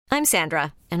I'm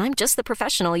Sandra, and I'm just the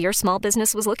professional your small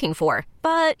business was looking for.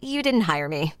 But you didn't hire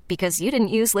me because you didn't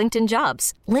use LinkedIn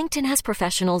Jobs. LinkedIn has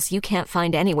professionals you can't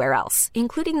find anywhere else,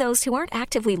 including those who aren't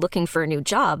actively looking for a new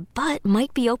job, but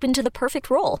might be open to the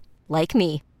perfect role, like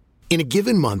me. In a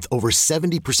given month, over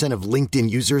 70% of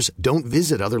LinkedIn users don't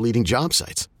visit other leading job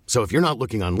sites. So if you're not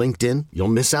looking on LinkedIn, you'll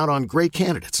miss out on great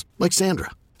candidates like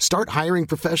Sandra. Start hiring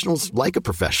professionals like a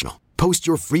professional. Post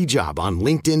your free job on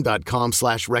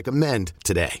linkedin.com/recommend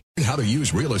today. How to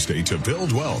use real estate to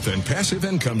build wealth and passive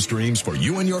income streams for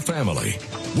you and your family.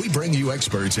 We bring you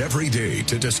experts every day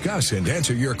to discuss and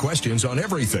answer your questions on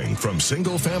everything from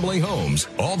single-family homes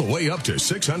all the way up to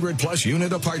 600-plus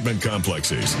unit apartment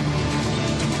complexes.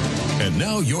 And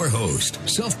now your host,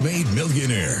 self-made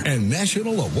millionaire and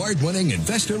national award-winning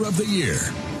investor of the year,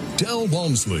 Del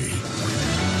Walmsley.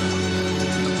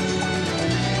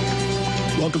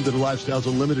 Welcome to the Lifestyles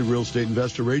Unlimited Real Estate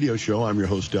Investor Radio Show. I'm your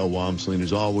host, Del Walmsley, and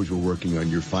as always, we're working on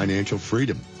your financial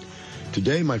freedom.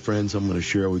 Today, my friends, I'm going to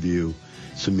share with you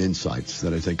some insights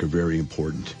that I think are very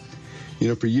important. You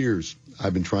know, for years,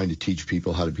 I've been trying to teach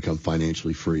people how to become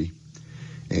financially free.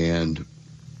 And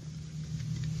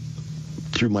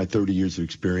through my 30 years of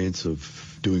experience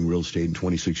of doing real estate and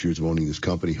 26 years of owning this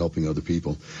company, helping other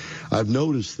people, I've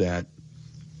noticed that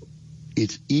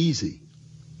it's easy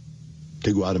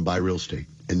to go out and buy real estate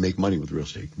and make money with real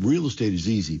estate. Real estate is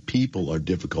easy. People are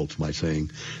difficult, my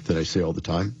saying that I say all the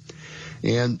time.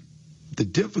 And the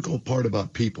difficult part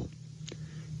about people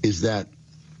is that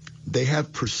they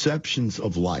have perceptions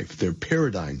of life. Their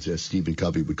paradigms, as Stephen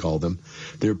Covey would call them,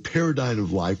 their paradigm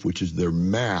of life, which is their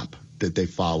map that they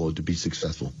follow to be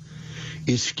successful,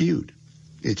 is skewed.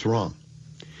 It's wrong.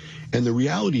 And the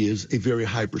reality is a very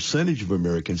high percentage of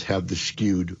Americans have the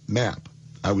skewed map.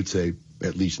 I would say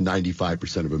at least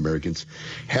 95% of Americans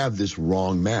have this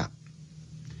wrong map.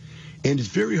 And it's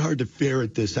very hard to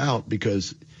ferret this out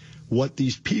because what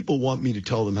these people want me to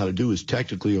tell them how to do is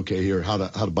technically, okay, here, how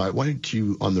to buy. Why don't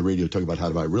you on the radio talk about how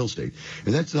to buy real estate?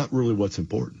 And that's not really what's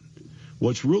important.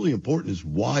 What's really important is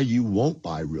why you won't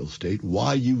buy real estate,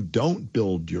 why you don't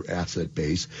build your asset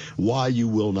base, why you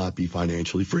will not be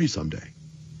financially free someday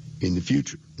in the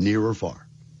future, near or far.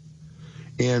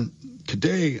 And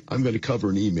today I'm going to cover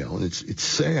an email, and it's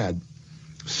sad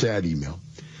email,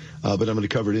 but I'm going to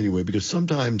cover it anyway because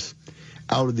sometimes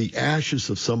out of the ashes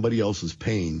of somebody else's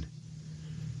pain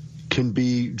can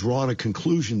be drawn a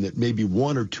conclusion that maybe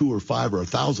 1 or 2 or 5 or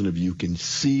 1,000 of you can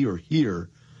see or hear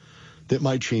that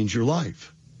might change your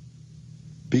life.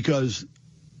 Because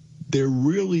there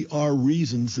really are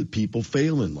reasons that people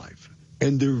fail in life.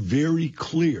 And they're very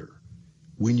clear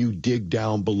when you dig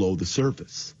down below the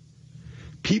surface.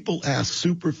 People ask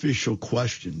superficial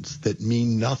questions that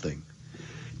mean nothing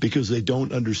because they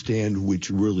don't understand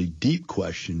which really deep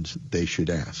questions they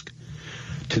should ask.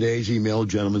 Today's email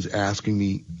gentleman's asking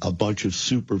me a bunch of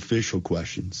superficial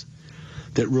questions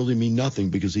that really mean nothing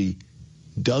because he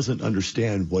doesn't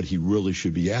understand what he really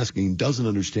should be asking, doesn't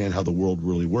understand how the world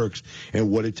really works and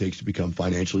what it takes to become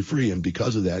financially free. And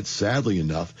because of that, sadly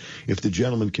enough, if the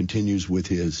gentleman continues with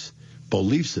his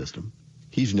belief system,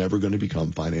 he's never going to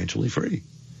become financially free.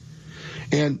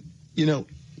 And, you know,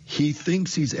 he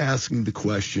thinks he's asking the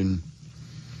question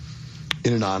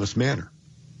in an honest manner.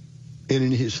 And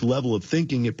in his level of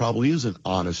thinking, it probably is an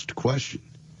honest question.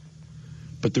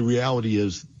 But the reality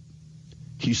is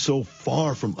he's so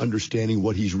far from understanding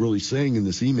what he's really saying in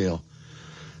this email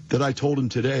that I told him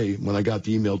today, when I got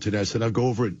the email today, I said, I'll go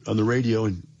over it on the radio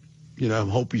and, you know, I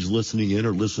hope he's listening in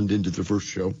or listened into the first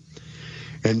show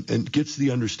and gets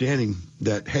the understanding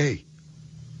that, hey,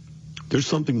 there's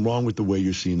something wrong with the way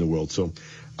you're seeing the world. So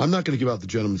I'm not going to give out the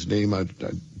gentleman's name. I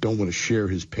don't want to share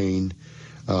his pain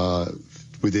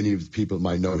with any of the people that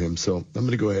might know him. So I'm going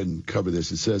to go ahead and cover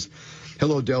this. It says,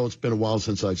 hello, Del. It's been a while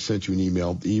since I've sent you an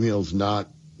email. The email is not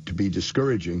to be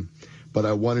discouraging, but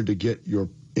I wanted to get your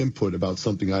input about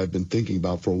something I've been thinking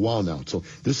about for a while now. So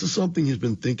this is something he's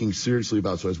been thinking seriously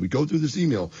about. So as we go through this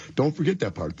email, don't forget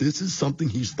that part. This is something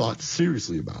he's thought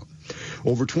seriously about.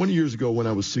 Over 20 years ago, when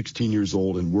I was 16 years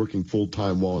old and working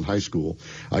full-time while in high school,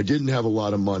 I didn't have a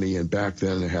lot of money, and back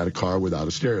then I had a car without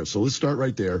a stereo. So let's start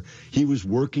right there. He was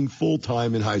working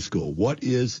full-time in high school. What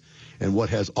is and what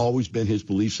has always been his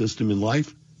belief system in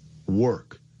life?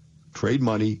 Work. Trade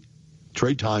money,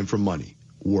 trade time for money.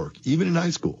 Work. Even in high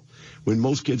school, when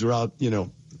most kids are out, you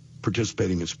know,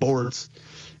 participating in sports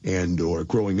and or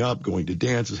growing up, going to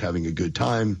dances, having a good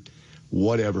time,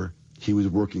 whatever. He was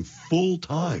working full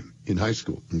time in high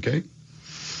school, okay?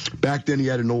 Back then he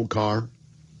had an old car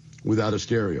without a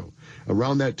stereo.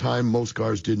 Around that time, most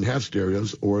cars didn't have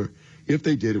stereos, or If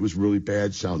they did, it was really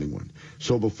bad sounding one.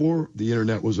 So before the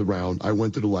internet was around, I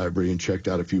went to the library and checked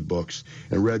out a few books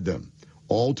and read them,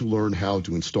 all to learn how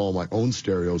to install my own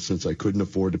stereo since I couldn't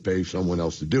afford to pay someone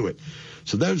else to do it.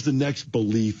 So that was the next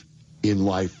belief in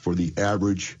life for the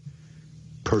average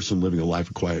person living a life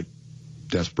of quiet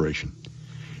desperation,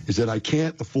 is that I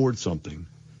can't afford something.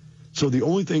 So the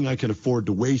only thing I can afford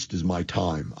to waste is my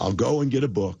time. I'll go and get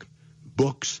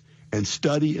books, and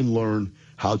study and learn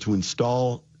how to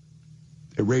install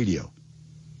a radio,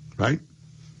 right?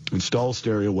 Install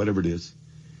stereo, whatever it is,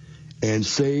 and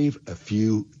save a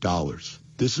few dollars.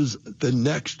 This is the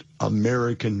next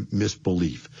American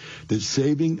misbelief, that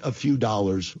saving a few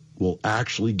dollars will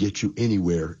actually get you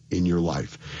anywhere in your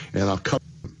life. And I'll cover.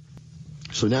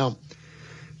 So now,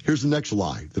 here's the next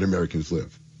lie that Americans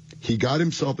live. He got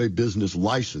himself a business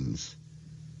license,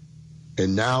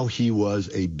 and now he was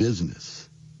a business.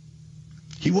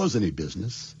 He wasn't a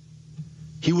business.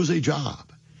 He was a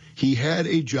job. He had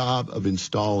a job of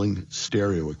installing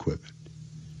stereo equipment.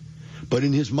 But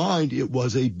in his mind, it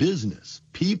was a business.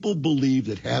 People believe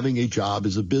that having a job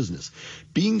is a business.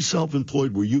 Being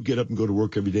self-employed where you get up and go to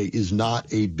work every day is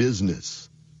not a business.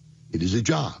 It is a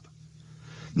job.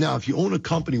 Now, if you own a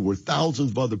company where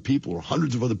thousands of other people or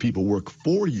hundreds of other people work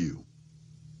for you,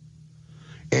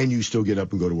 and you still get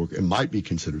up and go to work, it might be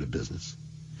considered a business.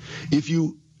 If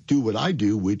you do what I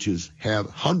do, which is have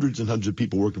hundreds and hundreds of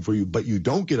people working for you, but you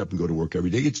don't get up and go to work every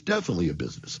day, it's definitely a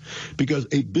business. Because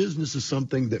a business is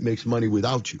something that makes money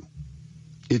without you.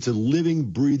 It's a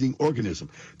living, breathing organism.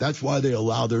 That's why they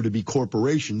allow there to be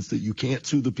corporations, that you can't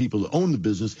sue the people that own the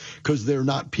business, because they're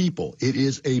not people. It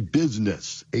is a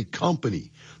business, a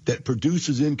company that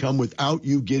produces income without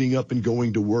you getting up and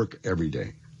going to work every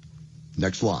day.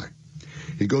 Next line.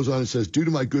 He goes on and says, due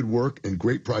to my good work and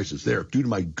great prices. There, due to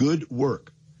my good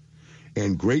work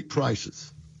and great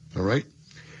prices. All right?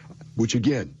 Which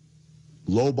again,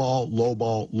 lowball,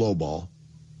 lowball, lowball.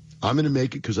 I'm going to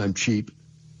make it because I'm cheap.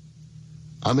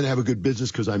 I'm going to have a good business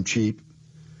because I'm cheap.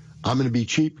 I'm going to be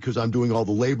cheap because I'm doing all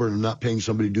the labor and I'm not paying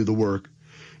somebody to do the work.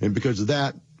 And because of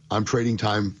that, I'm trading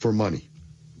time for money.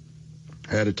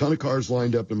 I had a ton of cars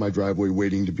lined up in my driveway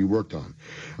waiting to be worked on.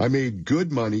 I made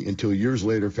good money until years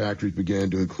later factories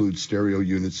began to include stereo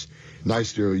units, nice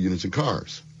stereo units in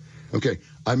cars. Okay,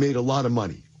 I made a lot of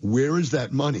money. Where is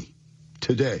that money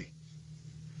today?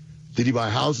 Did he buy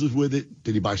houses with it?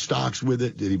 Did he buy stocks with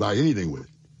it? Did he buy anything with it?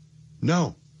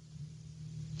 No.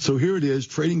 So here it is,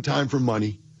 trading time for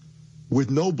money with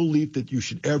no belief that you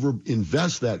should ever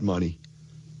invest that money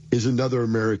is another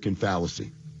American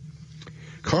fallacy.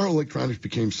 Car electronics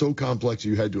became so complex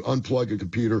you had to unplug a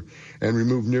computer and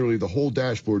remove nearly the whole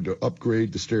dashboard to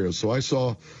upgrade the stereo. So I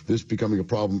saw this becoming a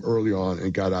problem early on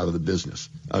and got out of the business.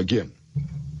 Again,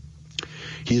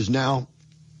 he has now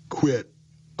quit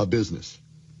a business,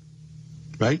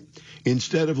 right?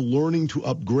 Instead of learning to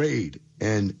upgrade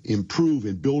and improve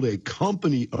and build a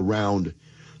company around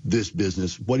this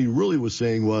business, what he really was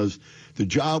saying was the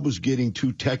job was getting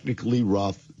too technically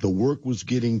rough. The work was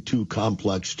getting too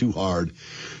complex, too hard.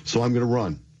 So I'm going to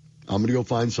run. I'm going to go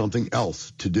find something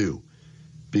else to do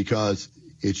because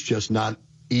it's just not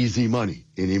easy money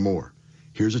anymore.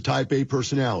 Here's a type A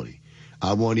personality.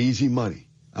 I want easy money.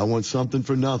 I want something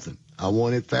for nothing. I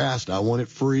want it fast. I want it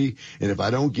free. And if I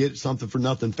don't get something for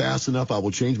nothing fast enough, I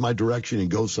will change my direction and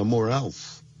go somewhere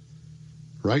else.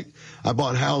 Right? I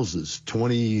bought houses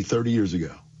 20, 30 years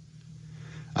ago.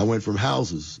 I went from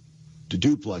houses to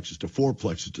duplexes, to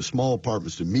fourplexes, to small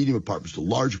apartments, to medium apartments, to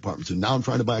large apartments, and now I'm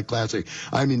trying to buy a Class A.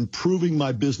 I'm improving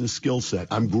my business skill set.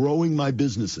 I'm growing my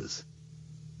businesses.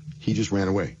 He just ran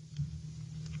away.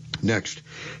 Next,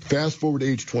 fast forward to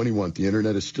age 21. The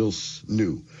internet is still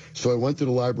new. So I went to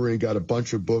the library and got a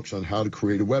bunch of books on how to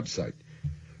create a website.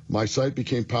 My site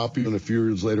became popular, and a few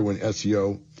years later when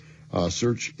SEO,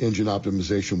 search engine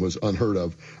optimization, was unheard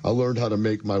of, I learned how to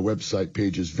make my website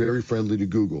pages very friendly to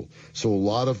Google. So a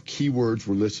lot of keywords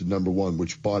were listed number one,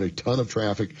 which brought a ton of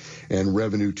traffic and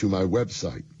revenue to my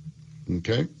website.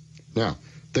 Okay? Now,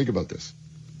 think about this.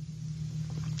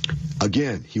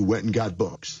 Again, he went and got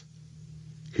books.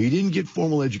 He didn't get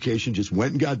formal education, just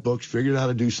went and got books, figured out how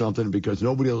to do something. Because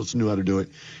nobody else knew how to do it,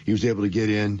 he was able to get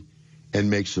in and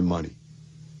make some money.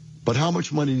 But how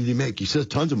much money did he make? He says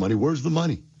tons of money. Where's the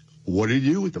money? What did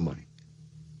he do with the money?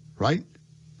 Right?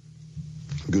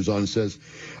 He goes on and says,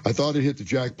 I thought I'd hit the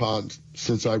jackpot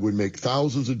since I would make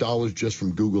thousands of dollars just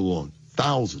from Google alone.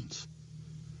 Thousands.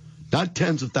 Not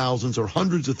tens of thousands or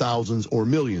hundreds of thousands or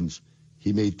millions.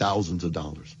 He made thousands of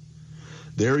dollars.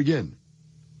 There again,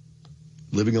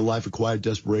 living a life of quiet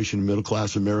desperation in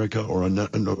middle-class America or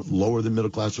lower than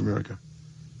middle-class America.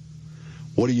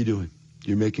 What are you doing?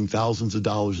 You're making thousands of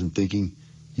dollars and thinking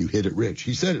you hit it rich.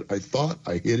 He said it. I thought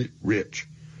I hit it rich.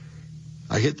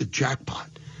 I hit the jackpot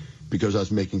because I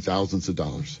was making thousands of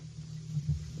dollars.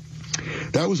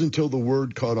 That was until the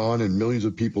word caught on and millions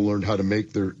of people learned how to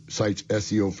make their sites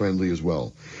SEO friendly as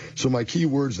well. So my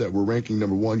keywords that were ranking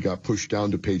number 1 got pushed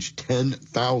down to page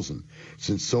 10,000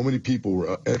 since so many people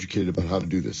were educated about how to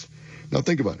do this. Now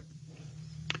think about it.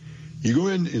 You go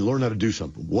in and learn how to do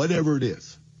something, whatever it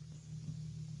is,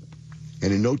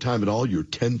 and in no time at all, you're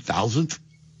 10,000th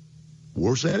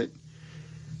worse at it?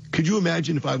 Could you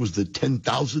imagine if I was the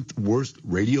 10,000th worst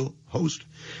radio host?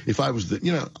 If I was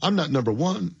I'm not number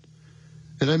 1,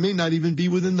 and I may not even be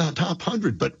within the top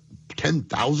 100, but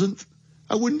 10,000th?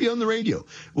 I wouldn't be on the radio.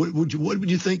 What would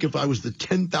you think if I was the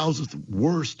 10,000th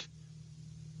worst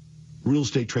real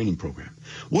estate training program?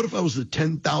 What if I was the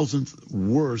 10,000th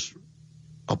worst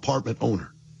apartment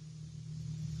owner?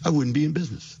 I wouldn't be in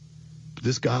business.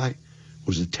 This guy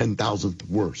was the 10,000th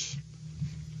worst,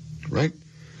 right?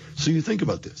 So you think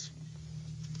about this.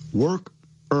 Work,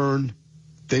 earn,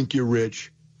 think you're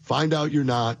rich, find out you're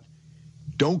not,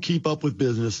 don't keep up with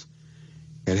business,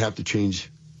 and have to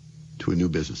change to a new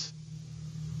business.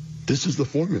 This is the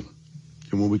formula.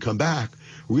 And when we come back,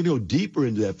 we're going to go deeper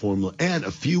into that formula and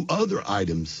a few other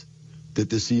items that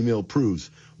this email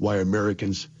proves why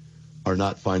Americans are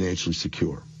not financially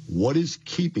secure. What is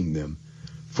keeping them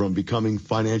from becoming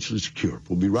financially secure?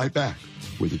 We'll be right back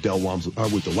with the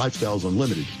Lifestyles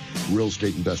Unlimited Real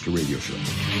Estate Investor Radio Show.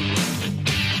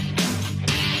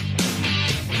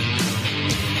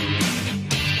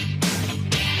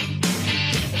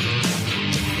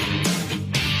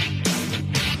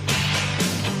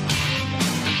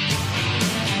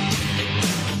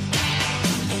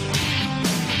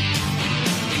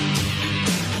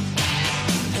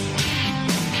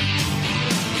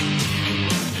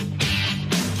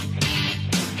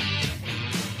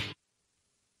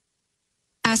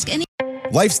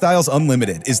 Lifestyles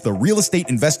Unlimited is the real estate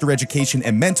investor education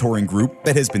and mentoring group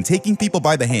that has been taking people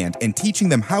by the hand and teaching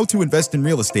them how to invest in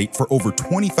real estate for over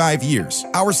 25 years.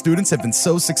 Our students have been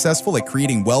so successful at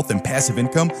creating wealth and passive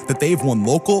income that they've won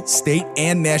local, state,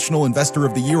 and national Investor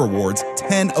of the Year awards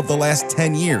 10 of the last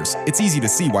 10 years. It's easy to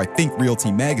see why Think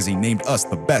Realty magazine named us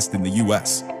the best in the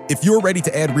U.S. If you're ready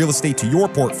to add real estate to your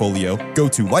portfolio, go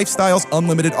to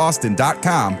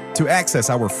lifestylesunlimitedaustin.com to access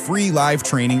our free live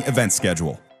training event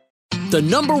schedule. The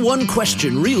number one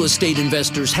question real estate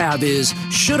investors have is,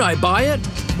 should I buy it?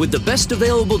 With the best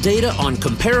available data on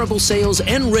comparable sales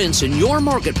and rents in your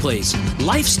marketplace,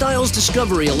 Lifestyles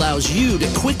Discovery allows you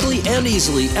to quickly and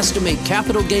easily estimate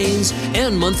capital gains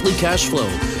and monthly cash flow.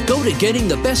 Go to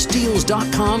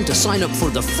gettingthebestdeals.com to sign up for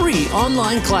the free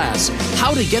online class,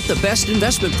 How to Get the Best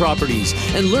Investment Properties,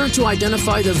 and learn to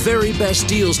identify the very best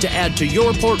deals to add to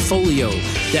your portfolio.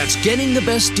 That's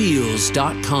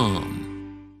gettingthebestdeals.com.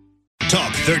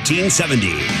 Talk 1370.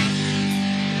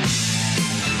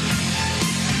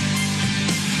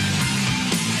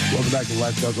 Welcome back to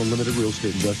Lifestyles Unlimited Real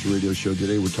Estate Investor Radio Show.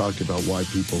 Today we're talking about why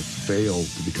people fail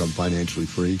to become financially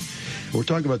free. And we're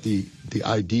talking about the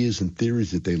ideas and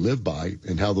theories that they live by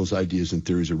and how those ideas and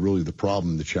theories are really the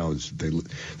problem, the challenge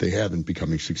that they have in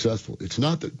becoming successful. It's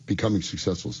not that becoming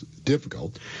successful is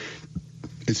difficult.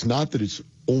 It's not that it's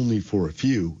only for a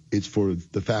few. It's for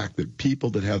the fact that people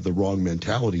that have the wrong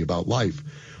mentality about life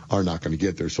are not going to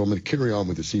get there. So I'm going to carry on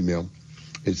with this email.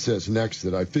 It says next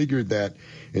that I figured that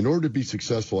in order to be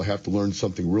successful, I have to learn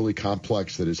something really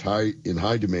complex that is in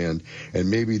high demand, and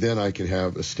maybe then I can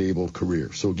have a stable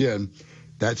career. So again,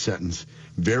 that sentence,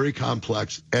 very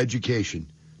complex education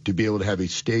to be able to have a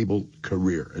stable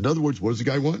career. In other words, what does the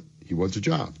guy want? He wants a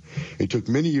job. It took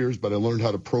many years, but I learned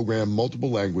how to program multiple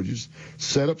languages,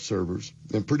 set up servers,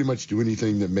 and pretty much do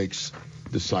anything that makes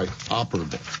the site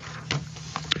operable.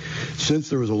 Since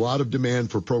there was a lot of demand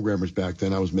for programmers back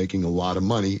then, I was making a lot of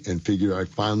money and figured I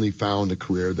finally found a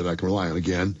career that I can rely on.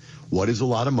 Again, what is a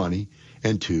lot of money?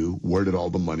 And two, where did all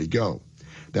the money go?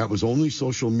 That was only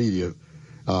social media.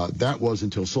 That was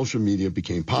until social media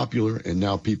became popular, and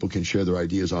now people can share their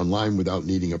ideas online without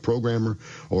needing a programmer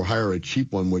or hire a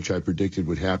cheap one, which I predicted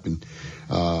would happen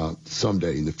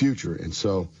someday in the future. And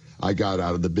so I got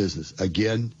out of the business.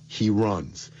 Again, he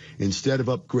runs. Instead of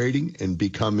upgrading and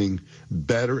becoming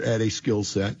better at a skill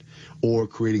set or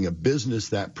creating a business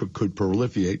that could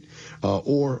proliferate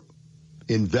or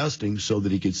investing so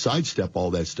that he could sidestep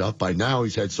all that stuff. By now,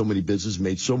 he's had so many businesses,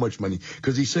 made so much money,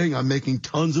 because he's saying, I'm making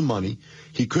tons of money.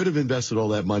 He could have invested all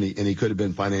that money, and he could have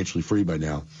been financially free by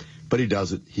now. But he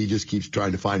doesn't. He just keeps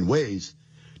trying to find ways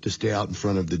to stay out in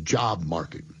front of the job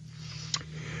market.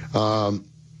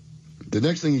 The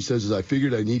next thing he says is, I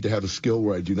figured I need to have a skill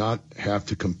where I do not have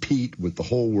to compete with the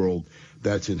whole world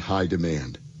that's in high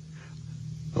demand.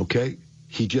 Okay?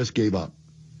 He just gave up.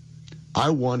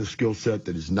 I want a skill set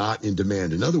that is not in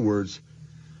demand. In other words,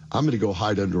 I'm going to go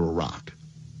hide under a rock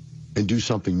and do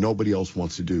something nobody else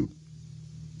wants to do.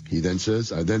 He then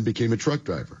says, I then became a truck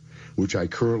driver, which I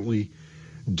currently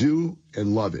do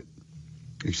and love it.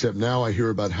 Except now I hear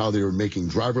about how they are making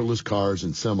driverless cars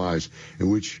and semis in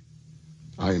which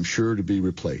I am sure to be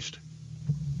replaced.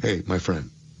 Hey, my friend,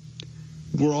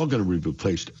 we're all going to be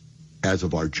replaced as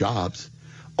of our jobs.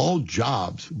 All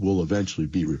jobs will eventually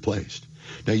be replaced.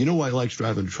 Now, you know why I like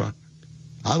driving a truck?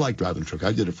 I like driving a truck.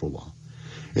 I did it for a while.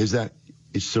 Is that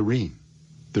it's serene.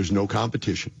 There's no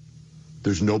competition.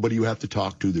 There's nobody you have to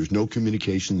talk to. There's no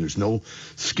communication. There's no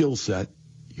skill set.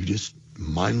 You just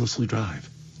mindlessly drive.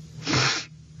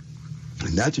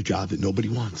 And that's a job that nobody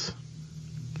wants.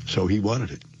 So he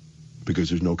wanted it because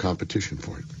there's no competition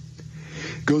for it.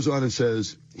 Goes on and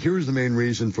says, here is the main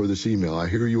reason for this email. I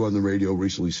hear you on the radio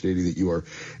recently stating that you are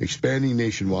expanding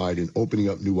nationwide and opening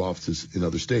up new offices in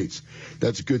other states.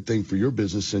 That's a good thing for your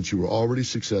business since you are already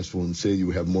successful and say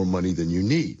you have more money than you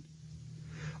need.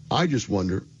 I just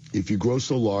wonder if you grow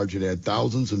so large and add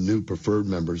thousands of new preferred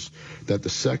members that the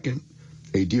second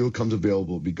a deal comes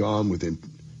available, will be gone within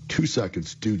 2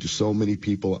 seconds due to so many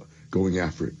people going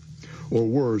after it. Or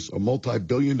worse, a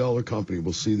multi-billion-dollar company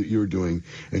will see that you're doing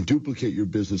and duplicate your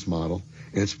business model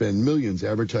and spend millions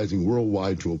advertising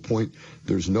worldwide to a point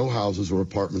there's no houses or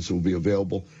apartments that will be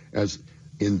available as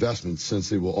investments since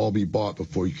they will all be bought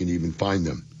before you can even find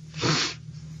them.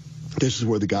 This is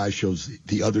where the guy shows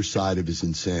the other side of his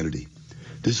insanity.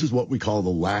 This is what we call the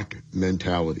lack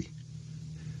mentality.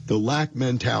 The lack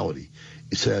mentality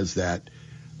says that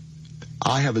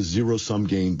I have a zero-sum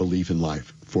game belief in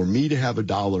life. For me to have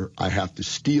 $1, I have to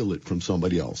steal it from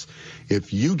somebody else.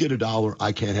 If you get $1,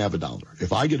 I can't have $1.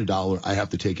 If I get $1, I have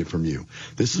to take it from you.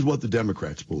 This is what the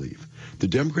Democrats believe. The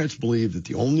Democrats believe that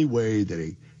the only way that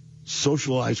a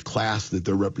socialized class that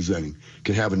they're representing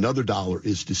can have another dollar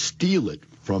is to steal it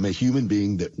from a human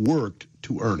being that worked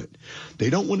to earn it. They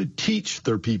don't want to teach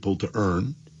their people to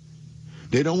earn.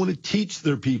 They don't want to teach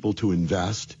their people to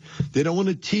invest. They don't want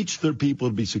to teach their people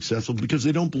to be successful because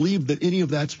they don't believe that any of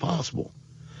that's possible.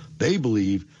 They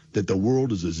believe that the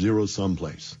world is a zero-sum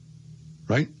place,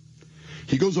 right?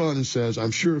 He goes on and says,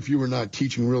 I'm sure if you were not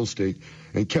teaching real estate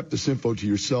and kept this info to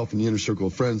yourself and the inner circle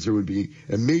of friends, there would be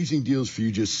amazing deals for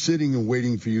you just sitting and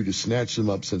waiting for you to snatch them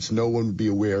up since no one would be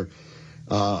aware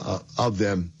of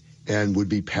them and would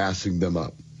be passing them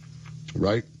up,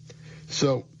 right?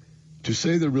 So to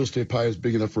say the real estate pie is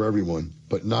big enough for everyone,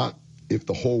 but not if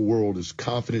the whole world is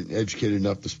confident and educated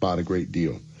enough to spot a great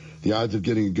deal. The odds of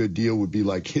getting a good deal would be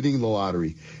like hitting the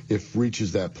lottery if it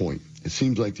reaches that point. It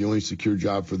seems like the only secure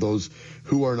job for those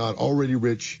who are not already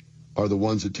rich are the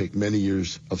ones that take many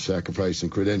years of sacrifice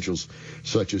and credentials,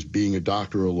 such as being a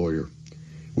doctor or a lawyer,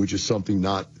 which is something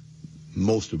not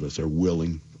most of us are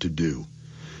willing to do.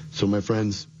 So, my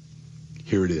friends,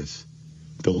 here it is.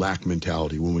 The lack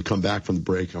mentality. When we come back from the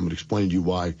break, I'm going to explain to you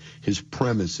why his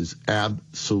premise is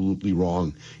absolutely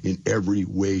wrong in every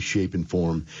way, shape, and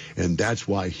form. And that's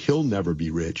why he'll never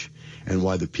be rich and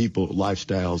why the people at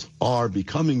Lifestyles are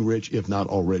becoming rich, if not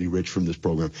already rich from this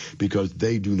program, because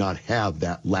they do not have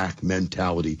that lack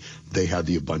mentality. They have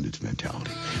the abundance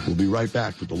mentality. We'll be right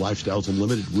back with the Lifestyles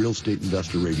Unlimited Real Estate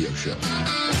Investor Radio Show.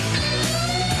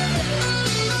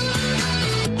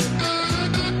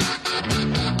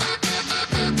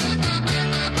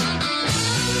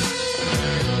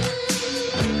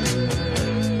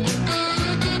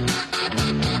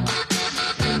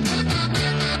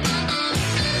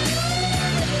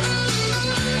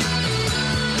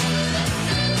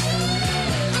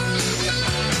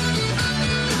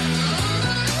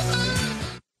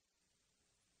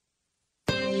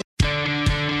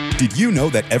 Did you know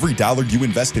that every dollar you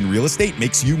invest in real estate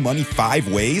makes you money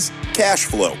 5 ways? Cash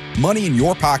flow, money in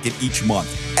your pocket each month.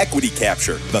 Equity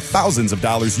capture, the thousands of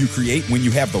dollars you create when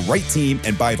you have the right team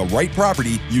and buy the right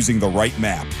property using the right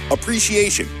map.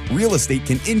 Appreciation, real estate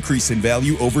can increase in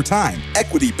value over time.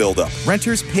 Equity buildup,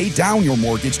 renters pay down your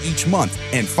mortgage each month.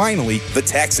 And finally, the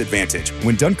tax advantage.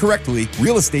 When done correctly,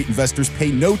 real estate investors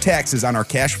pay no taxes on our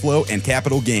cash flow and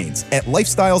capital gains. At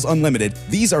Lifestyles Unlimited,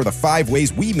 these are the 5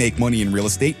 ways we make money in real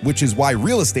estate, which is why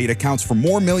real estate accounts for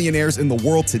more millionaires in the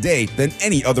world today than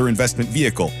any other investment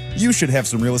vehicle. You should have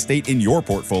some real estate in your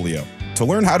portfolio. To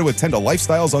learn how to attend a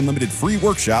Lifestyles Unlimited free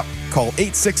workshop, call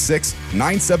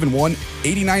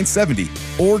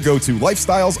 866-971-8970 or go to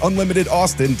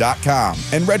lifestylesunlimitedaustin.com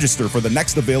and register for the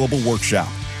next available workshop.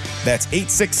 That's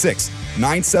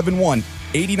 866-971-8970.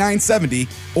 8970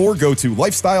 or go to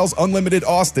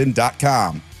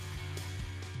lifestylesunlimitedaustin.com.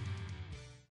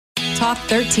 Talk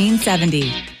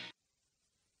 1370.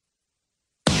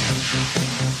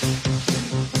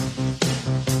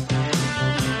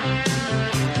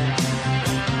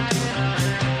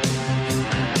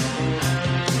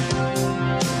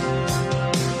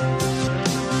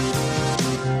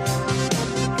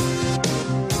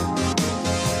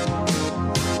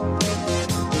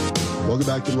 Welcome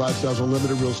back to the Lifestyles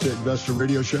Unlimited Real Estate Investor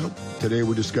Radio Show. Today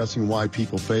we're discussing why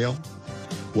people fail,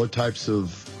 what types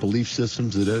of belief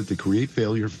systems that create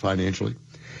failure financially.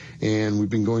 And we've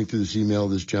been going through this email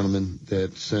of this gentleman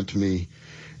that sent to me.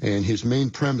 And his main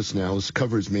premise now, let's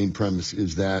cover his main premise,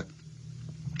 is that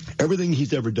everything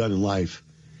he's ever done in life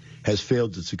has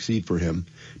failed to succeed for him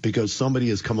because somebody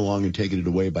has come along and taken it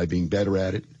away by being better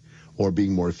at it or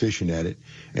being more efficient at it.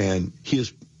 And he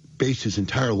has based his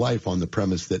entire life on the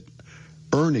premise that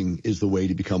earning is the way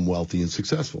to become wealthy and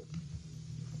successful.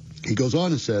 He goes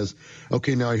on and says,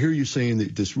 okay, now I hear you saying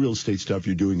that this real estate stuff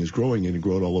you're doing is growing and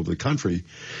growing all over the country.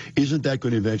 Isn't that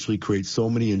going to eventually create so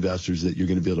many investors that you're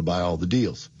going to be able to buy all the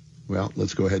deals? Well,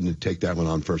 let's go ahead and take that one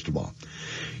on first of all.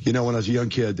 You know, when I was a young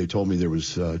kid, they told me there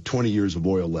was 20 years of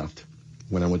oil left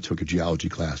when I took a geology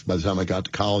class. By the time I got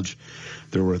to college,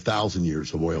 there were 1,000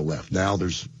 years of oil left. Now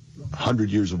there's 100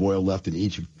 years of oil left in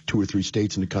each of 2 or 3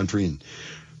 states in the country, and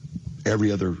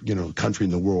every other, country in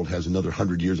the world has another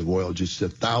 100 years of oil, just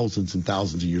thousands and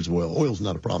thousands of years of oil. Oil's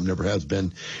not a problem, never has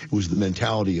been. It was the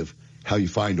mentality of how you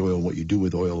find oil, what you do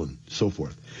with oil, and so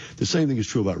forth. The same thing is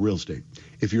true about real estate.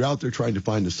 If you're out there trying to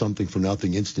find a something for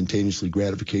nothing, instantaneously,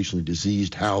 gratificationally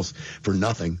diseased house for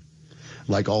nothing,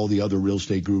 like all the other real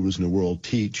estate gurus in the world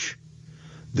teach,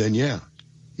 then yeah,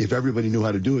 if everybody knew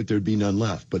how to do it, there'd be none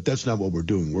left. But that's not what we're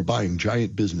doing. We're buying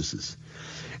giant businesses.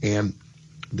 And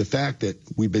the fact that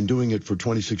we've been doing it for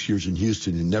 26 years in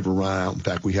Houston and never run out, in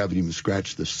fact, we haven't even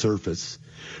scratched the surface.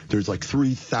 There's like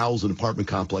 3,000 apartment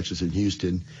complexes in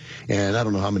Houston, and I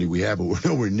don't know how many we have, but we're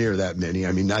nowhere near that many.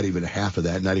 I mean, not even a half of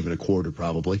that, not even a quarter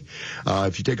probably.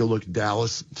 If you take a look at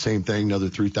Dallas, same thing, another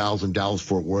 3,000. Dallas,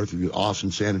 Fort Worth,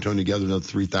 Austin, San Antonio together, another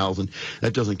 3,000.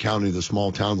 That doesn't count any of the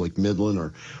small towns like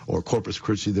Midland or Corpus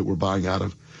Christi that we're buying out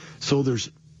of. So there's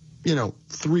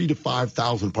 3,000 to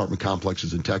 5,000 apartment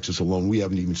complexes in Texas alone. We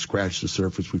haven't even scratched the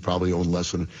surface. We probably own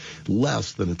less than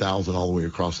 1,000 all the way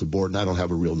across the board. And I don't have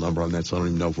a real number on that, so I don't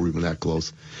even know if we're even that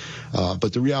close.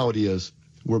 But the reality is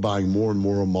we're buying more and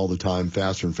more of them all the time,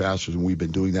 faster and faster. And we've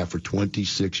been doing that for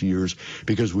 26 years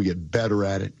because we get better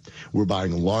at it. We're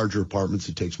buying larger apartments.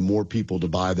 It takes more people to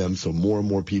buy them, so more and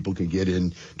more people can get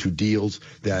into deals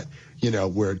that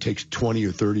where it takes 20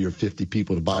 or 30 or 50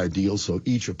 people to buy a deal. So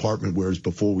each apartment, whereas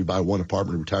before we buy one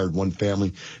apartment, it retired one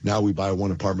family. Now we buy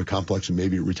one apartment complex and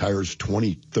maybe it retires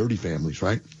 20, 30 families,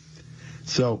 right?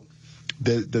 So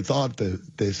the thought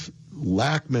that this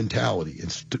lack mentality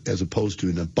as opposed to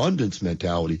an abundance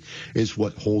mentality is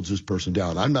what holds this person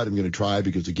down. I'm not even going to try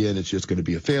because, again, it's just going to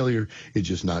be a failure. It's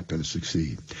just not going to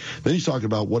succeed. Then he's talking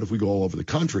about what if we go all over the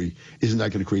country? Isn't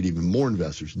that going to create even more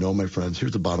investors? No, my friends,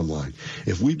 here's the bottom line.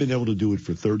 If we've been able to do it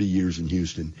for 30 years in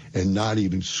Houston and not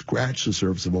even scratch the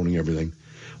surface of owning everything,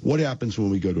 what happens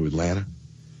when we go to Atlanta?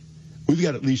 We've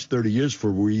got at least 30 years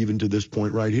before we're even to this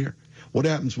point right here. What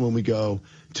happens when we go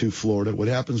to Florida? What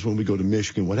happens when we go to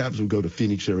Michigan? What happens when we go to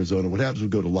Phoenix, Arizona? What happens when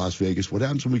we go to Las Vegas? What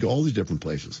happens when we go all these different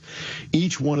places?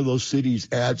 Each one of those cities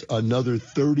adds another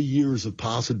 30 years of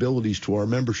possibilities to our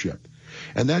membership.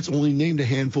 And that's only named a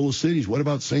handful of cities. What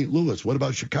about St. Louis? What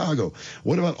about Chicago?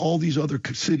 What about all these other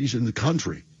cities in the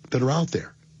country that are out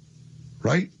there?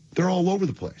 Right? They're all over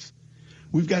the place.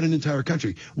 We've got an entire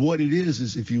country. What it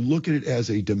is if you look at it as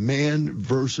a demand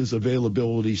versus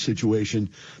availability situation,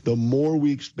 the more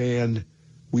we expand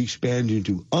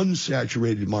into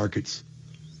unsaturated markets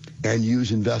and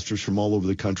use investors from all over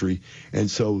the country. And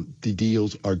so the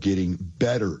deals are getting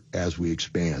better as we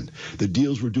expand. The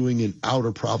deals we're doing in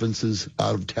outer provinces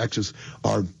out of Texas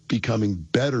are becoming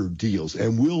better deals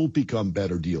and will become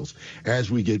better deals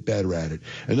as we get better at it.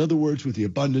 In other words, with the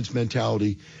abundance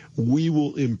mentality, we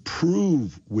will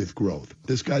improve with growth.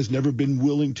 This guy's never been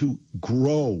willing to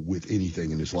grow with anything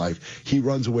in his life. He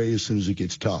runs away as soon as it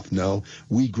gets tough. No,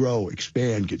 we grow,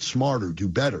 expand, get smarter, do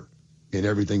better in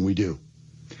everything we do.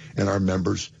 And our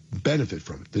members benefit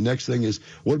from it. The next thing is,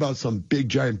 what about some big,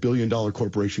 giant billion-dollar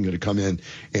corporation going to come in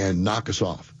and knock us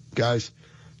off? Guys,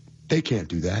 they can't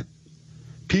do that.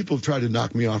 People have tried to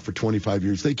knock me off for 25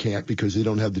 years. They can't because they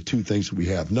don't have the two things that we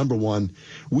have. Number one,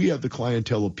 we have the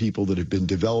clientele of people that have been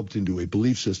developed into a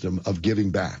belief system of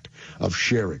giving back, of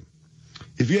sharing.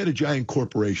 If you had a giant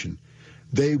corporation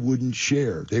they wouldn't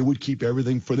share. They would keep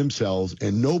everything for themselves,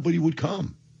 and nobody would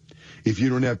come. If you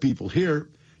don't have people here,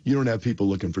 you don't have people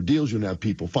looking for deals. You don't have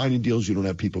people finding deals. You don't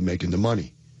have people making the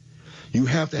money. You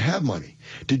have to have money.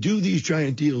 To do these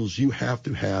giant deals, you have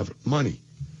to have money.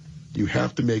 You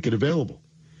have to make it available.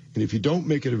 And if you don't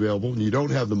make it available and you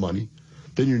don't have the money,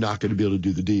 then you're not going to be able to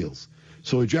do the deals.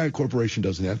 So a giant corporation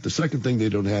doesn't have. The second thing they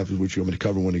don't have, which I'm going to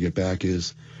cover when I get back,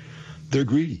 is they're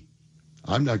greedy.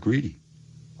 I'm not greedy.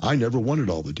 I never wanted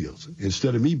all the deals.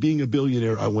 Instead of me being a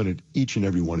billionaire, I wanted each and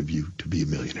every one of you to be a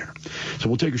millionaire. So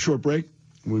we'll take a short break.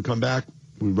 When we come back,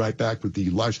 we'll be right back with the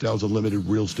Lifestyles Unlimited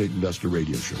Real Estate Investor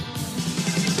Radio Show.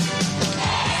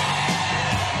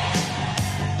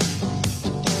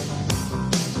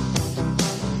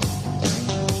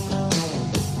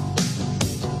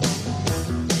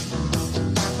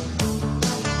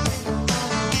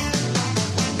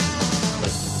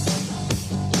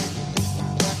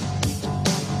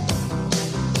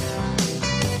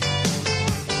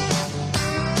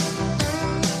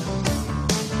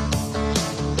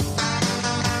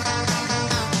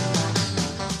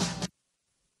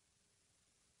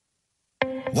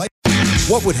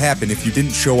 What would happen if you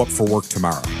didn't show up for work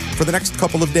tomorrow? For the next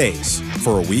couple of days?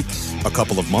 For a week? A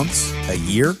couple of months? A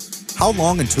year? How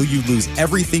long until you lose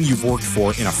everything you've worked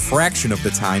for in a fraction of the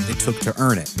time it took to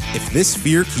earn it? If this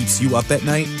fear keeps you up at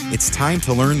night, it's time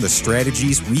to learn the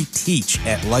strategies we teach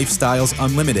at Lifestyles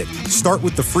Unlimited. Start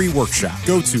with the free workshop.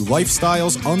 Go to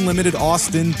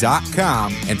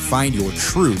lifestylesunlimitedaustin.com and find your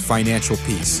true financial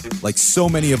peace, like so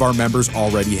many of our members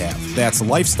already have. That's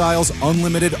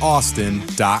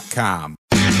lifestylesunlimitedaustin.com.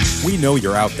 We know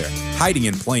you're out there, hiding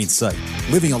in plain sight,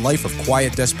 living a life of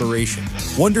quiet desperation,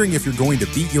 wondering if you're going to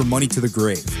beat your money to the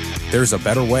grave. There's a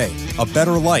better way, a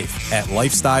better life at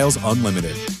Lifestyles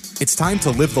Unlimited. It's time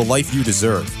to live the life you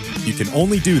deserve. You can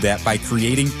only do that by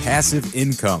creating passive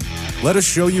income. Let us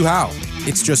show you how.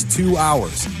 It's just 2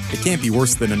 hours. It can't be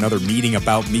worse than another meeting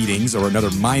about meetings or another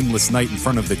mindless night in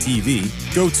front of the TV.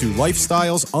 Go to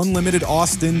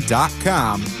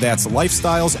lifestylesunlimitedaustin.com. That's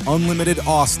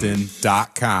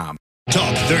lifestylesunlimitedaustin.com.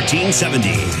 Talk 1370.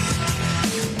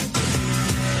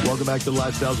 Welcome back to the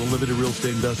Lifestyles Unlimited Real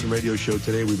Estate Investing Radio Show.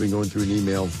 Today we've been going through an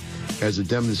email as a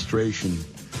demonstration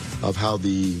of how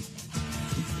the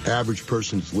average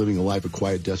person that's living a life of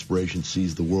quiet desperation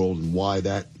sees the world and why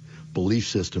that belief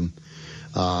system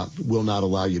will not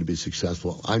allow you to be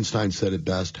successful. Einstein said it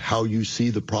best, how you see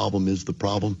the problem is the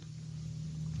problem.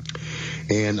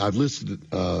 And I've listed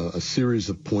a series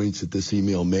of points that this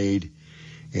email made,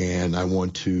 and I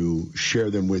want to share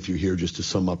them with you here just to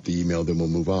sum up the email, then we'll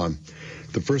move on.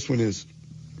 The first one is,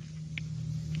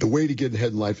 the way to get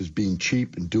ahead in life is being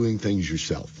cheap and doing things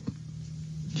yourself.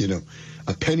 You know,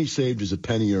 a penny saved is a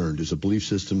penny earned is a belief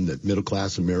system that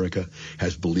middle-class America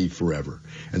has believed forever.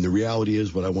 And the reality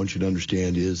is, what I want you to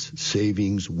understand is,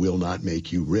 savings will not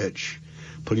make you rich.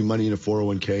 Putting money in a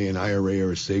 401k, an IRA,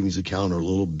 or a savings account, or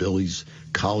little Billy's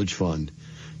college fund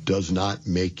does not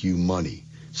make you money.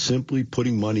 Simply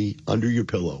putting money under your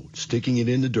pillow, sticking it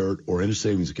in the dirt or in a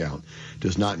savings account,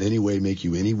 does not in any way make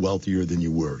you any wealthier than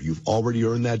you were. You've already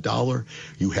earned that dollar.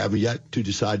 You haven't yet to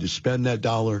decide to spend that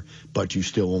dollar, but you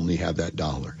still only have that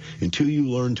dollar. Until you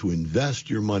learn to invest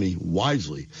your money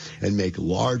wisely and make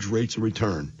large rates of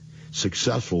return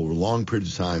successful over long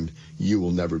periods of time, you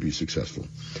will never be successful.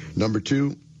 Number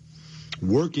two,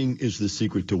 working is the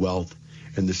secret to wealth.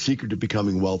 And the secret to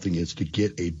becoming wealthy is to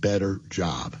get a better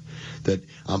job. That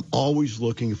I'm always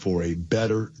looking for a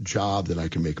better job that I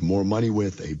can make more money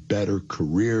with, a better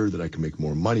career that I can make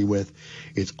more money with.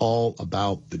 It's all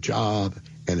about the job,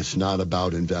 and it's not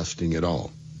about investing at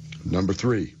all. Number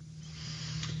three,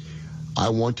 I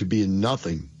want to be in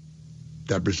nothing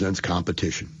that presents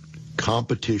competition.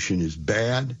 Competition is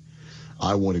bad.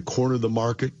 I want to corner the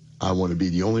market. I want to be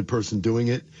the only person doing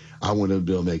it. I want to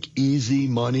be able to make easy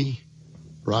money.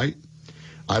 Right?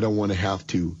 I don't want to have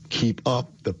to keep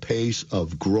up the pace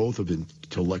of growth of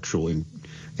intellectual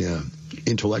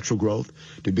growth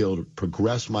to be able to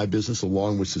progress my business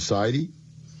along with society.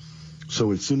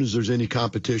 So as soon as there's any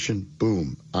competition,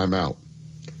 boom, I'm out.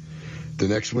 The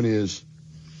next one is,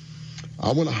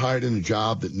 I want to hide in a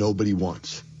job that nobody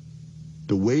wants.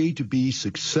 The way to be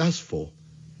successful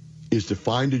is to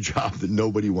find a job that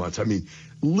nobody wants. I mean,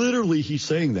 literally he's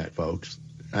saying that, folks.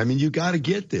 I mean, you got to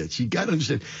get this. You got to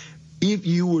understand. If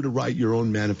you were to write your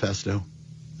own manifesto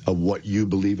of what you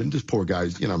believe in, this poor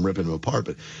guy's, you know, I'm ripping him apart,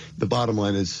 but the bottom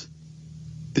line is,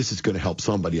 this is going to help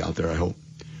somebody out there, I hope.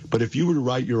 But if you were to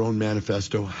write your own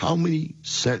manifesto, how many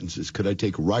sentences could I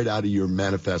take right out of your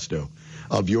manifesto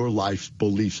of your life's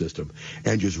belief system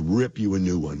and just rip you a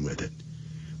new one with it?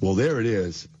 Well, there it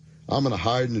is. I'm going to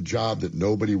hide in a job that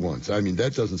nobody wants. I mean,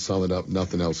 that doesn't sum it up.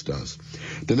 Nothing else does.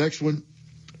 The next one,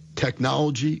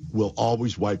 technology will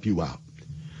always wipe you out.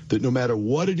 That no matter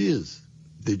what it is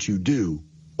that you do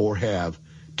or have,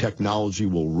 technology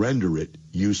will render it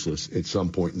useless at some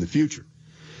point in the future.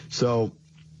 So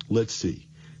let's see.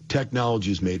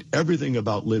 Technology has made everything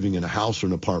about living in a house or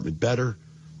an apartment better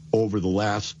over the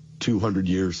last 200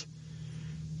 years,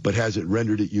 but has it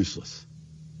rendered it useless?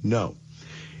 No.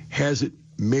 Has it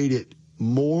made it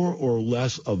more or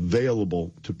less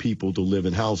available to people to live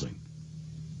in housing?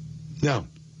 No.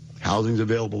 Housing's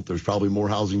available. There's probably more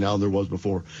housing now than there was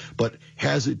before. But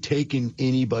has it taken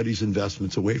anybody's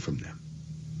investments away from them?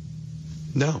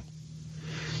 No.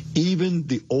 Even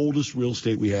the oldest real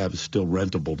estate we have is still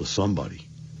rentable to somebody.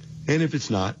 And if it's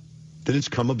not, then it's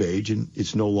come of age and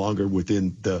it's no longer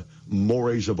within the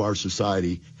mores of our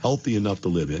society healthy enough to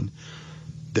live in.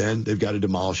 Then they've got to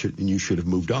demolish it and you should have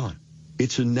moved on.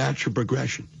 It's a natural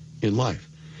progression in life,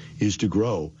 is to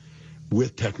grow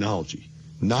with technology,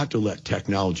 not to let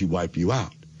technology wipe you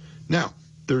out. Now,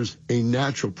 there's a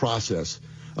natural process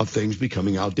of things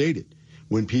becoming outdated.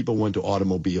 When people went to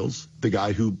automobiles, the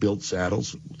guy who built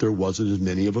saddles, there wasn't as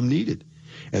many of them needed.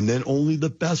 And then only the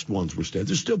best ones were still.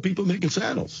 There's still people making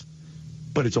saddles,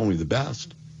 but it's only the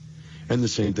best. And the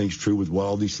same thing's true with what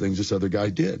all these things this other guy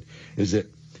did, is that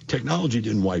technology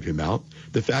didn't wipe him out.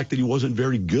 The fact that he wasn't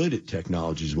very good at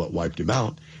technology is what wiped him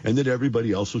out, and that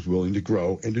everybody else was willing to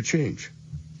grow and to change.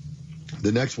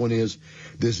 The next one is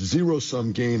this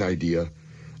zero-sum gain idea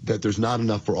that there's not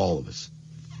enough for all of us.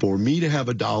 For me to have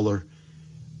 $1,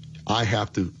 I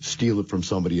have to steal it from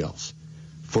somebody else.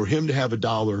 For him to have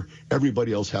 $1,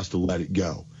 everybody else has to let it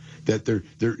go. That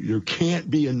there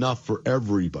can't be enough for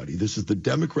everybody. This is the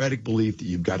democratic belief that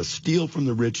you've got to steal from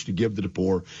the rich to give to the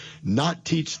poor, not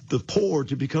teach the poor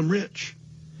to become rich,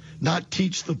 not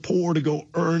teach the poor to go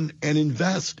earn and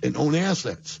invest and own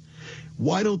assets.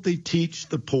 Why don't they teach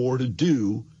the poor to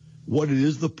do what it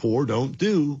is the poor don't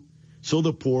do so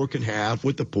the poor can have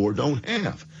what the poor don't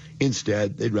have?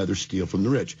 Instead, they'd rather steal from the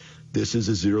rich. This is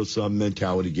a zero-sum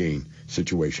mentality gain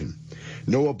situation.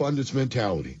 No abundance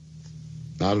mentality.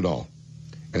 Not at all.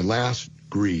 And last,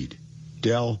 greed.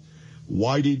 Del,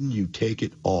 why didn't you take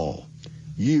it all?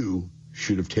 You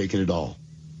should have taken it all.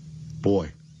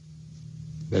 Boy,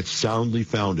 that's soundly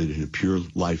founded in a pure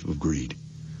life of greed.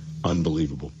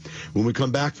 Unbelievable. When we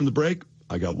come back from the break,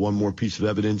 I got one more piece of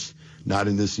evidence, not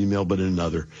in this email, but in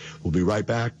another. We'll be right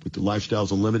back with the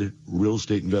Lifestyles Unlimited Real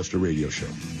Estate Investor Radio Show.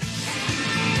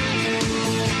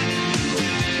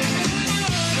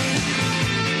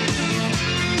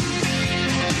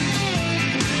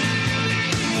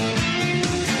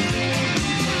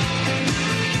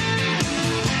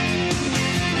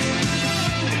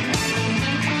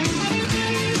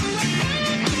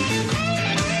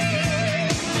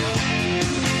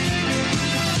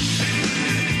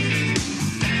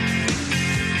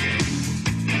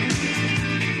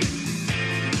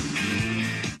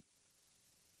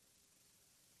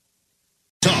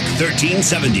 Talk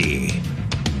 1370.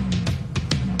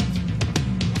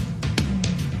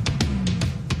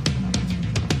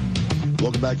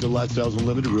 Welcome back to the Lifestyles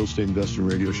Unlimited Real Estate Investor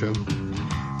Radio Show.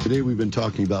 Today we've been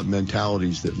talking about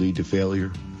mentalities that lead to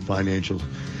failure, financial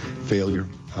failure,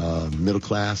 middle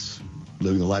class,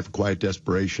 living a life of quiet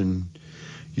desperation,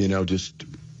 just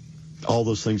all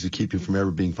those things that keep you from ever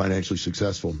being financially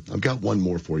successful. I've got one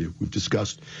more for you. We've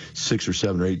discussed 6 or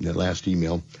 7 or 8 in that last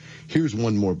email. Here's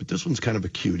one more, but this one's kind of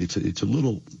acute. It's a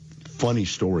little funny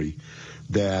story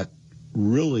that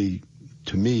really,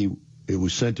 to me, it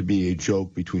was sent to be a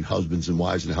joke between husbands and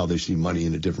wives and how they see money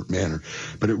in a different manner.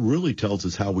 But it really tells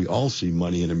us how we all see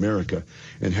money in America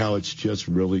and how it's just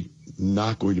really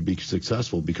not going to be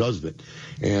successful because of it.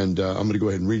 And I'm going to go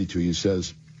ahead and read it to you. It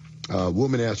says,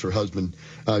 woman asks her husband,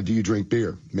 do you drink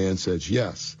beer? Man says,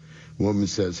 yes. Woman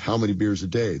says, how many beers a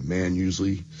day? Man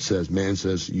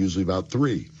says usually about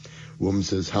 3. Woman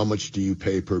says, how much do you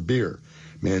pay per beer?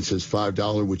 Man says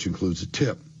 $5, which includes a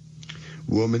tip.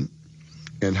 Woman,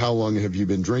 and how long have you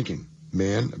been drinking?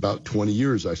 Man, about 20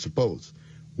 years, I suppose.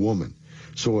 Woman,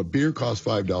 so a beer costs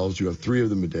 $5. You have 3 of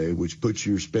them a day, which puts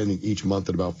you spending each month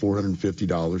at about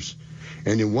 $450.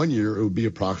 And in 1 year, it would be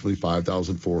approximately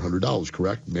 $5,400,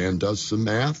 correct? Man does some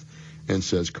math and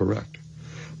says correct.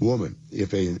 Woman,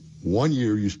 if in 1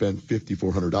 year you spent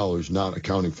 $5,400, not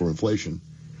accounting for inflation,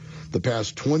 the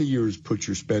past 20 years puts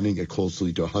your spending at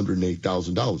closely to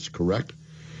 $108,000, correct?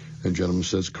 And gentleman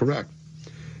says correct.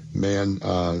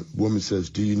 Woman says,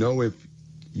 do you know if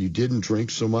you didn't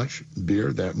drink so much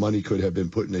beer, that money could have been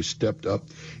put in a stepped-up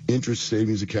interest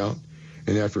savings account,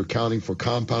 and after accounting for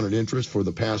compounded interest for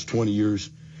the past 20 years,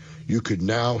 you could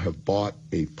now have bought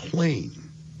a plane.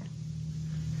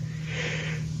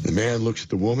 The man looks at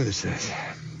the woman and says,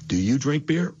 do you drink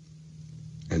beer?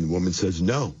 And the woman says,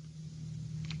 no.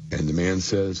 And the man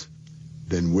says,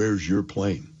 then where's your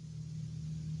plane?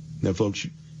 Now, folks,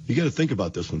 you got to think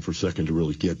about this one for a second to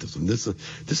really get this one. This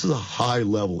is a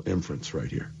high-level inference right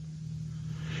here.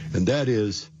 And that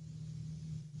is,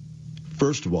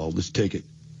 first of all, let's take it.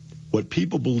 What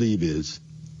people believe is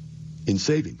in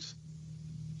savings.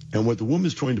 And what the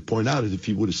woman's trying to point out is if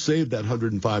you would have saved that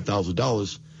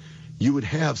 $105,000, you would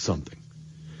have something.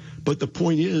 But the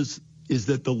point is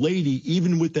that the lady,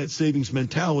 even with that savings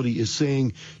mentality, is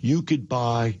saying you could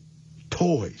buy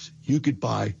toys, you could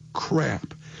buy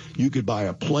crap, you could buy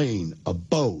a plane, a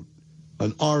boat,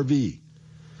 an RV.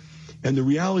 And the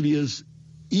reality is,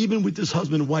 even with this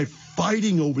husband and wife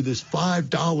fighting over this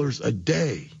 $5 a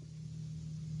day,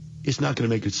 it's not going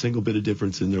to make a single bit of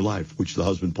difference in their life, which the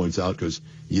husband points out because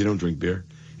you don't drink beer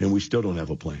and we still don't have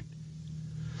a plane.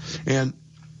 And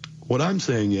what I'm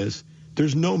saying is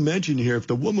there's no mention here. If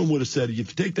the woman would have said, if you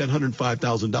take that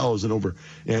 $105,000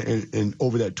 and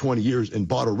over that 20 years and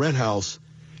bought a rent house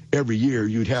every year,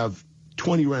 you'd have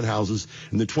 20 rent houses,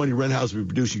 and the 20 rent houses would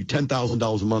produce you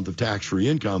 $10,000 a month of tax-free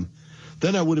income,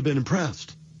 then I would have been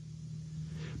impressed.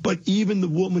 But even the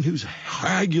woman who's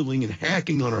haggling and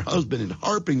hacking on her husband and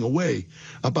harping away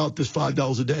about this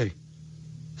 $5 a day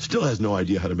still has no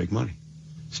idea how to make money.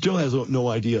 Still has no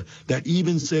idea that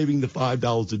even saving the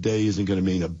 $5 a day isn't going to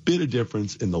make a bit of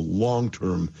difference in the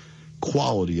long-term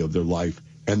quality of their life,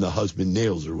 and the husband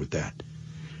nails her with that.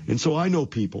 And so I know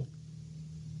people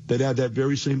that have that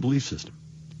very same belief system.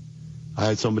 I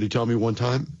had somebody tell me one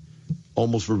time,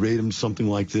 almost verbatim, something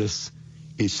like this.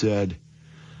 He said,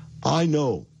 I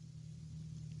know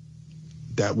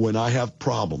that when I have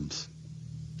problems,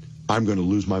 I'm going to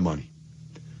lose my money.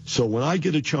 So when I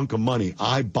get a chunk of money,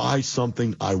 I buy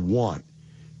something I want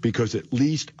because at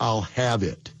least I'll have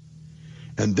it.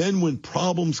 And then when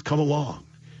problems come along,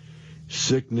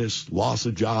 sickness, loss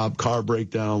of job, car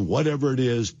breakdown, whatever it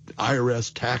is,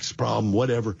 IRS, tax problem,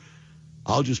 whatever,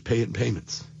 I'll just pay it in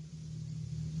payments.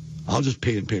 I'll just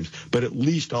pay it in payments. But at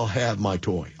least I'll have my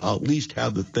toy. I'll at least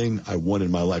have the thing I want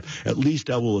in my life. At least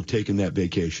I will have taken that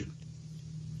vacation.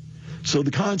 So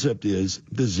the concept is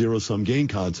the zero-sum gain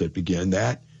concept again,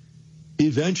 that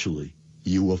eventually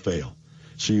you will fail.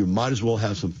 So you might as well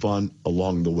have some fun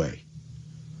along the way.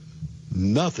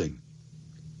 Nothing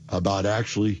about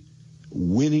actually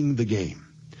winning the game.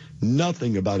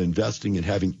 Nothing about investing and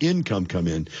having income come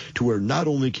in to where not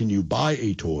only can you buy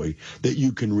a toy, that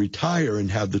you can retire and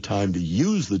have the time to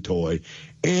use the toy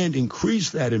and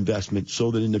increase that investment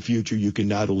so that in the future you can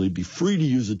not only be free to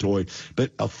use the toy,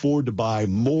 but afford to buy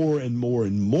more and more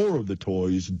and more of the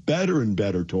toys, better and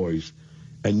better toys,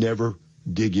 and never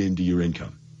dig into your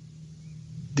income.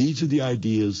 These are the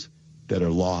ideas that are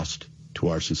lost to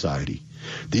our society.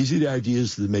 These are the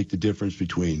ideas that make the difference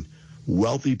between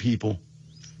wealthy people,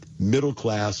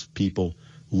 middle-class people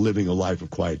living a life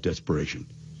of quiet desperation.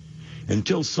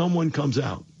 Until someone comes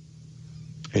out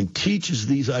and teaches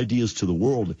these ideas to the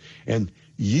world, and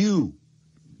you,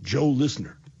 Joe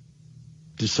listener,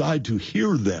 decide to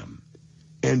hear them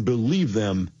and believe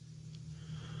them,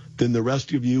 then the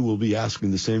rest of you will be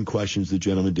asking the same questions the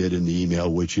gentleman did in the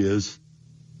email, which is,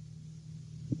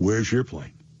 where's your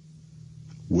plane?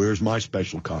 Where's my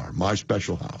special car, my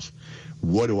special house?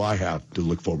 What do I have to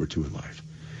look forward to in life?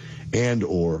 And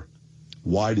or,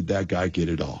 why did that guy get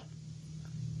it all?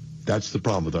 That's the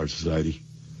problem with our society.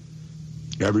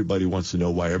 Everybody wants to know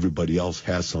why everybody else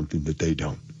has something that they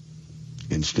don't,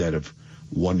 instead of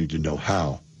wanting to know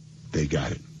how they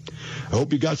got it. I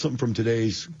hope you got something from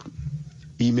today's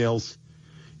emails.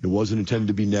 It wasn't intended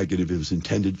to be negative. It was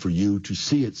intended for you to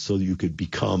see it so that you could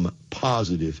become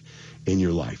positive in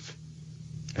your life.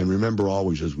 And remember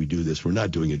always as we do this, we're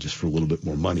not doing it just for a little bit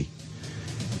more money.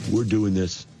 We're doing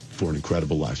this for an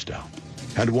incredible lifestyle.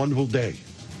 Have a wonderful day.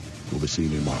 We'll be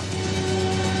seeing you tomorrow.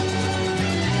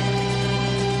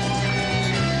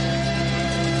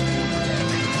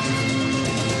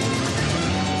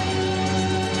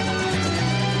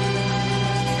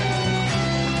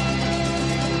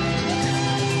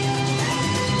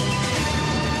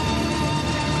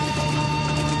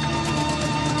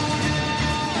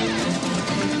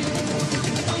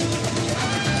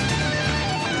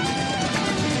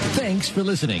 Thanks for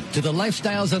listening to the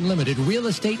Lifestyles Unlimited Real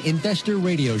Estate Investor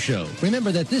Radio Show.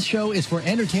 Remember that this show is for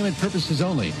entertainment purposes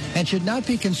only and should not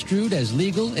be construed as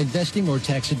legal, investing, or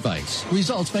tax advice.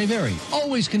 Results may vary.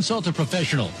 Always consult a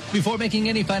professional before making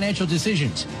any financial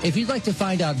decisions. If you'd like to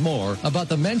find out more about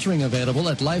the mentoring available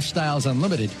at Lifestyles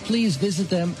Unlimited, please visit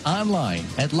them online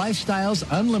at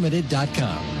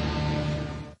lifestylesunlimited.com.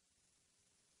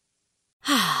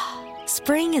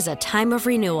 Spring is a time of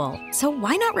renewal, so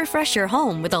why not refresh your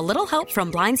home with a little help from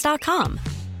Blinds.com?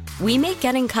 We make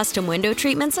getting custom window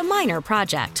treatments a minor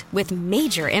project with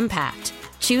major impact.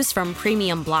 Choose from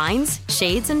premium blinds,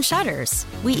 shades, and shutters.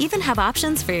 We even have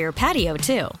options for your patio,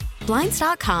 too.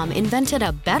 Blinds.com invented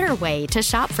a better way to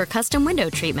shop for custom window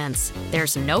treatments.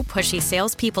 There's no pushy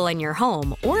salespeople in your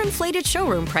home or inflated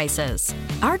showroom prices.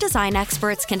 Our design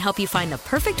experts can help you find the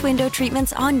perfect window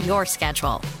treatments on your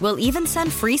schedule. We'll even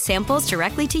send free samples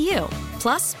directly to you.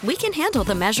 Plus, we can handle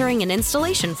the measuring and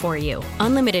installation for you.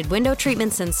 Unlimited window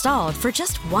treatments installed for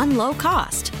just one low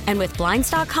cost. And with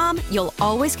Blinds.com, you'll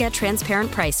always get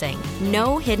transparent pricing.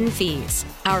 No hidden fees.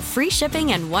 Our free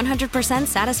shipping and 100%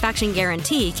 satisfaction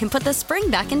guarantee can put the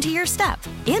spring back into your step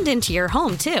and into your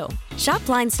home, too. Shop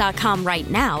Blinds.com right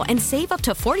now and save up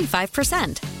to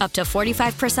 45%. Up to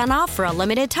 45% off for a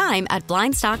limited time at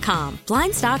Blinds.com.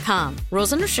 Blinds.com.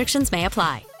 Rules and restrictions may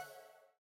apply.